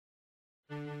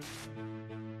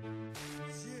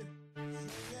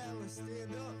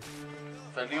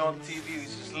Felion TV,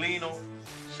 this is Lino.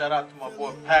 Shout out to my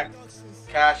boy Pac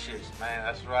Cassius, man,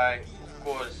 that's right. Of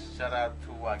course, shout out to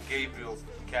Gabriel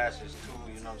Cassius too,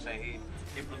 you know what I'm saying?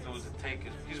 He produced the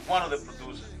Takers. He's one of the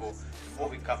producers for the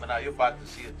movie coming out. You're about to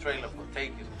see a trailer for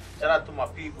Takers. Shout out to my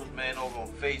peoples, man, over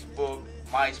on Facebook,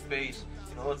 MySpace,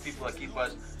 you know, those people that keep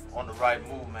us on the right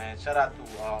move, man. Shout out to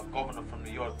Governor from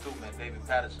New York too, man, David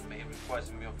Patterson, man. He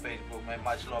requested me on Facebook, man.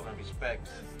 Much love and respect,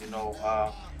 you know.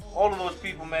 All of those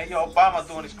people, man. Yo, Obama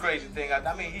doing his crazy thing.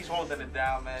 I mean, he's holding it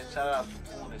down, man. Shout out to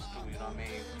Funes too, you know what I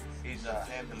mean? He's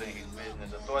handling his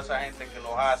business. A toda esa gente que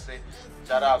lo hace.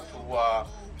 Shout out to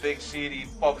Big City,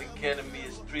 Public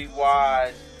Enemy,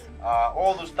 Streetwise,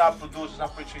 all those top producers. I'm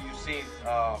pretty sure you've seen,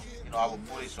 you know, our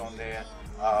footage on there.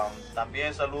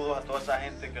 También saludos a toda esa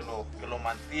gente que lo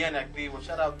mantiene activo.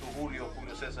 Shout out to Julio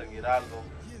César Giraldo.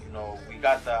 You know, we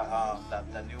got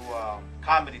the new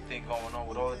comedy thing going on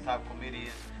with all the top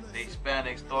comedians, the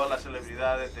Hispanics, todas las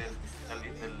celebridades del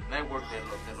network de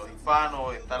los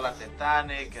hispanos. Está la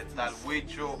Titanic, está el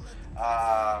Huicho.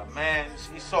 Man,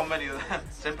 it's so many of them.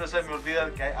 Siempre se me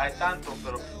olvida que hay tantos,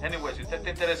 pero anyway, si usted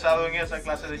está interesado en esa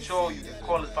clase de show, you can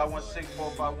call us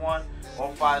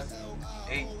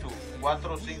 516-451-0582.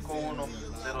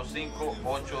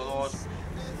 451-0582.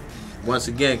 Once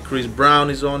again, Chris Brown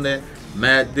is on there,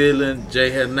 Matt Dillon, Jay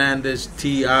Hernandez,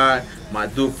 T.I., my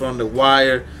dude from The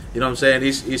Wire. You know what I'm saying?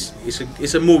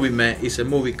 It's a movie, man. It's a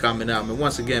movie coming out, man.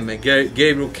 Once again, man,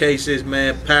 Gabriel Cases,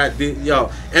 man, Pat, yo,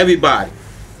 everybody.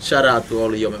 Shout out to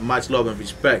all of you, man. Much love and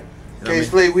respect. You know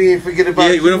K-Slade, we ain't forget about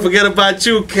you. Yeah, we don't forget about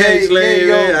you, K-Slade,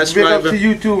 man. That's big right, up to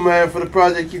you too, man, for the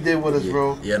project you did with us,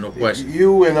 bro. Yeah, no question.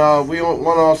 You and we want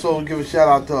to also give a shout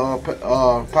out to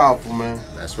Powerful, man.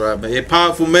 That's right, man. Yeah,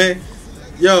 Powerful, man.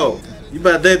 Yo, you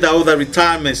better do all that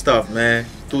retirement stuff, man.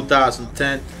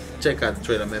 2010. Check out the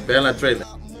trailer, man. Vean la trailer.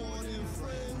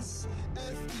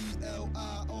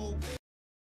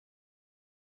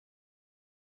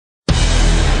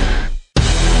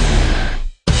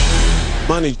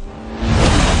 Money.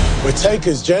 We're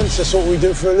takers, gents. That's what we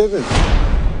do for a living.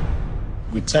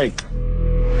 We take.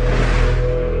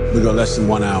 We got less than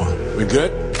 1 hour. We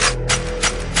good?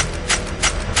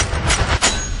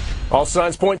 All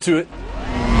signs point to it.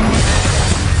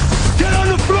 Get on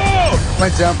the floor!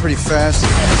 Went down pretty fast.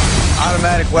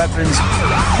 Automatic weapons.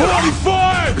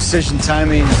 45! Precision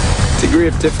timing. Degree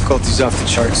of difficulty's off the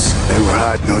charts. They were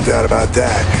hot, no doubt about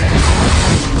that.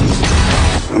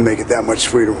 We'll make it that much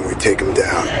sweeter when we take them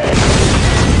down.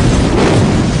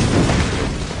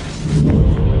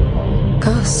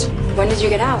 Ghost, when did you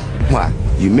get out? Why?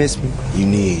 You miss me? You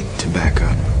need to back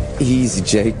up. Easy,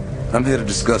 Jake. I'm here to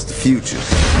discuss the future.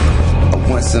 A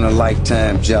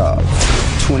once-in-a-lifetime job.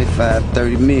 25,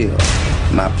 30 mil.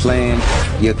 My plan,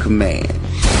 your command.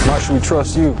 Why should we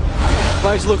trust you?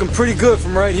 Life's looking pretty good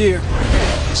from right here.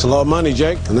 It's a lot of money,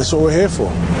 Jake, and that's what we're here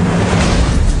for.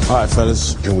 All right,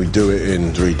 fellas, can we do it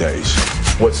in 3 days?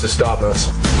 What's to stop us?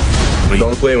 We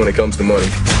don't play when it comes to money.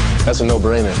 That's a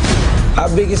no-brainer. Our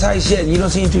biggest heist yet, you don't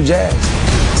seem too jazzed.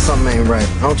 Something ain't right.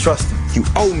 I don't trust him. You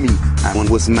owe me. I want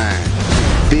what's mine.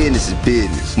 Business is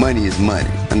business. Money is money.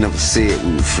 I never said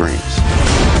we were friends.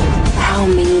 How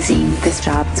amazing this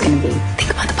job is going to be.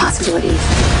 Think about the possibilities.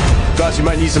 Thought you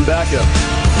might need some backup.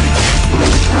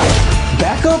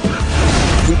 Backup?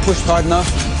 If we push hard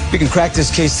enough, we can crack this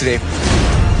case today.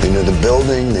 They knew the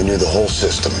building, they knew the whole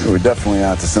system. We're definitely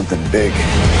out to something big.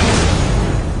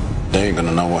 They ain't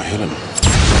gonna know what hit them.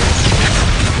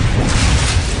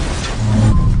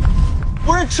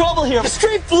 We're in trouble here. The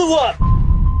street blew up.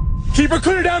 Keep her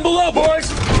clear down below,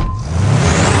 boys.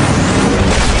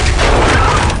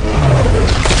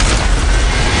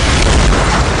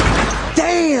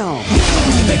 Damn!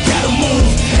 They gotta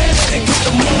move, they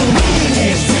gotta move.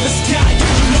 Hands to the sky,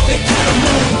 you know they gotta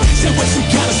move. Say what you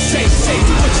gotta say do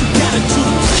what you gotta do.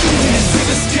 Hands to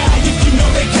the sky, if you know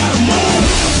they gotta move.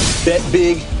 Bet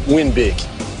big, win big.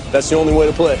 That's the only way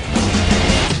to play.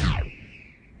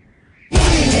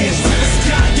 Hands to the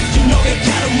sky, if you know they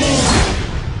gotta move.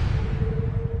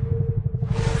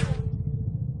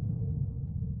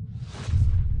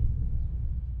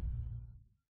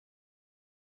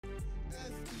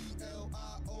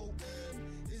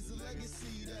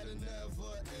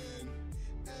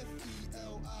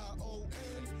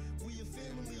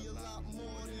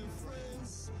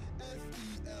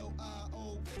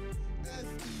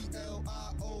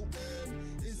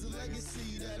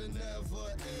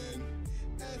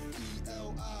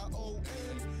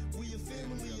 We a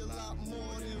family a lot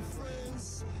more than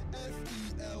friends.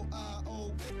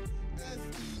 F-E-L-I-O-N.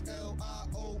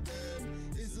 F-E-L-I-O-N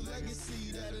is a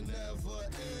legacy that'll never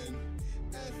end.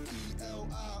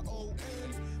 F-E-L-I-O-N,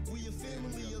 we a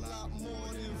family a lot more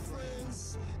than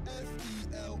friends.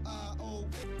 F-E-L-I-O-N,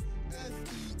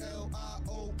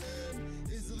 F-E-L-I-O-N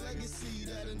is a legacy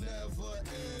that'll never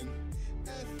end.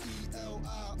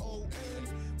 F-E-L-I-O-N,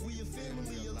 we a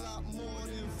family a lot more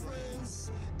than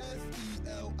friends.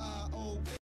 F-E-L-I-O-N.